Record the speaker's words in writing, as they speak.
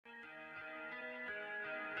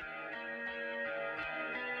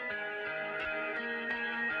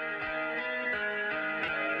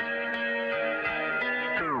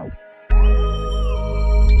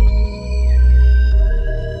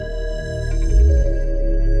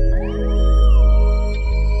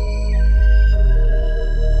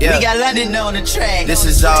Yeah. We got London on the track. This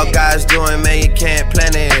is all God's doing, man, you can't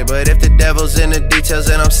plan it. But if the devil's in the details,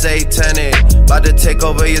 then I'm satanic. About to take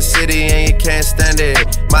over your city and you can't stand it.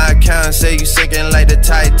 My accountant say you sinking like the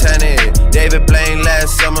Titanic. David Blaine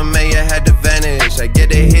last summer, man, you had to vanish. I get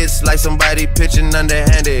the hits like somebody pitching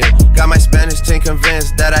underhanded. Got my Spanish ting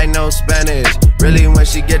convinced that I know Spanish. Really, when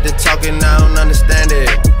she get to talking, I don't understand it.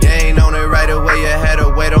 You ain't on it right away, you had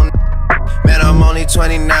to wait on. Man, I'm only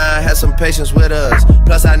 29, had some patience with us.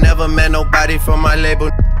 Plus, I never met nobody from my label.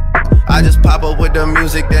 I just pop up with the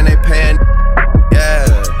music, then they payin'. Yeah,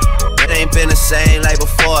 it ain't been the same like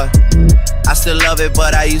before. I still love it,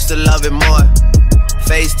 but I used to love it more.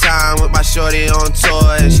 FaceTime with my shorty on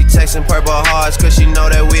tour, and she texting purple hearts cause she know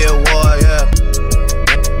that we at war, yeah.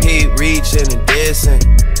 Keep reaching and dissing.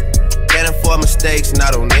 Can't afford mistakes,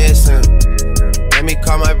 not on this end. Let me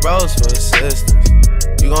call my bros for assistance.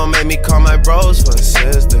 You gon' make me call my bros for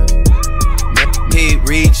assistance. Keep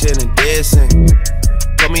reaching and dissing.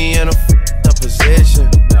 Put me in a up position.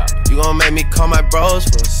 You gon' make me call my bros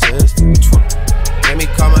for assistance. Let me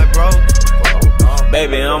call my bros.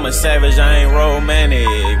 Baby, I'm a savage, I ain't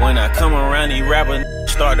romantic. When I come around, these rappers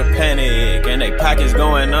start to panic. And they pockets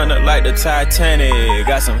going under like the Titanic.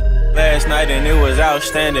 Got some last night and it was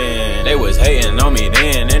outstanding. They was hating on me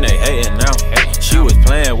then and they hating now. She was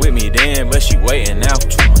playing with me then, but she waiting now.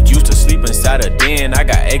 Used to sleep inside a den, I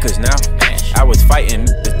got acres now. I was fighting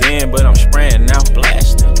then, but I'm spraying now.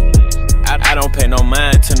 Blasting. I don't pay no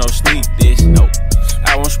mind to no sleep dish. Nope.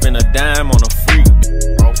 I won't spend a dime on a freak.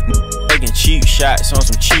 Taking cheap shots on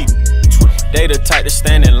some cheap. They the type to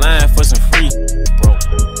stand in line for some free.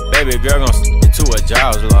 Baby girl gon' stick to a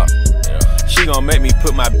jaws lock. She gon' make me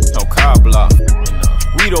put my on car block.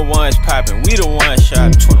 We the ones popping, we the ones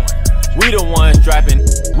shopping. We the ones dropping,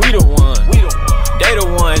 we the ones. They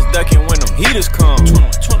the ones ducking when them heaters come.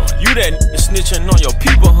 You that snitching on your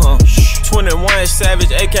people, huh? 21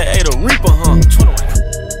 Savage, aka the Reaper, huh?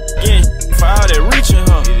 Getting for all that reaching,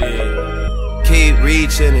 huh? Keep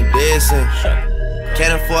reaching and dissing.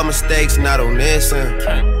 Can't afford mistakes, not on this end.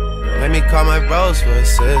 Let me call my bros for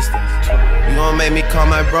assistance. You gon' make me call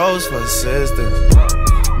my bros for assistance.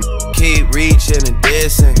 Keep reaching and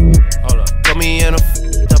dissing. Put me in a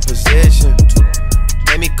up position.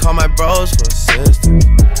 Let me call my bros for assistance.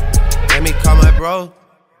 Let me call my bros.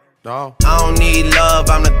 No. I don't need love,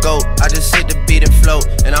 I'm the GOAT. I just hit the beat and float.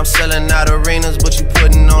 And I'm selling out arenas, but you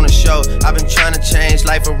putting on a show. I've been trying to change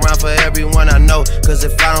life around for everyone I know. Cause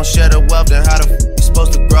if I don't share the wealth, then how the f you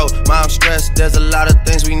supposed to grow? Mom stressed, there's a lot of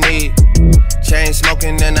things we need. Chain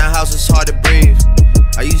smoking in the house, it's hard to breathe.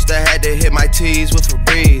 I used to have to hit my T's with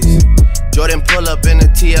Febreze. Jordan pull up in the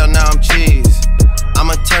TL, now I'm cheese.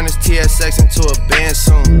 I'ma turn this TSX into a band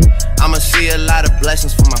soon. I'ma see a lot of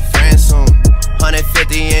blessings from my friends soon.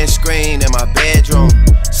 150-inch screen in my bedroom.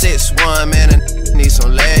 6'1", man, and need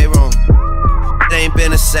some leg room. It ain't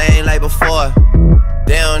been the same like before.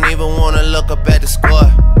 They don't even wanna look up at the score.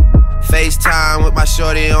 FaceTime with my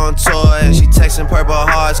shorty on tour, and she texting purple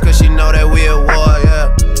hearts cause she know that we at war, yeah.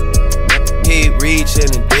 Keep reaching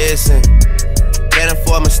and dissing. Can't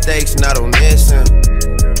afford mistakes, not on this end.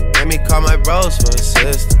 Let me call my bros for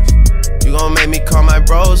assistance. You gon' make me call my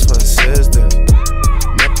bros for assistance.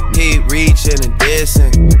 Keep reaching and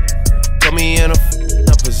dissing. Put me in a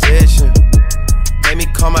up position. Make me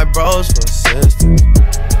call my bros for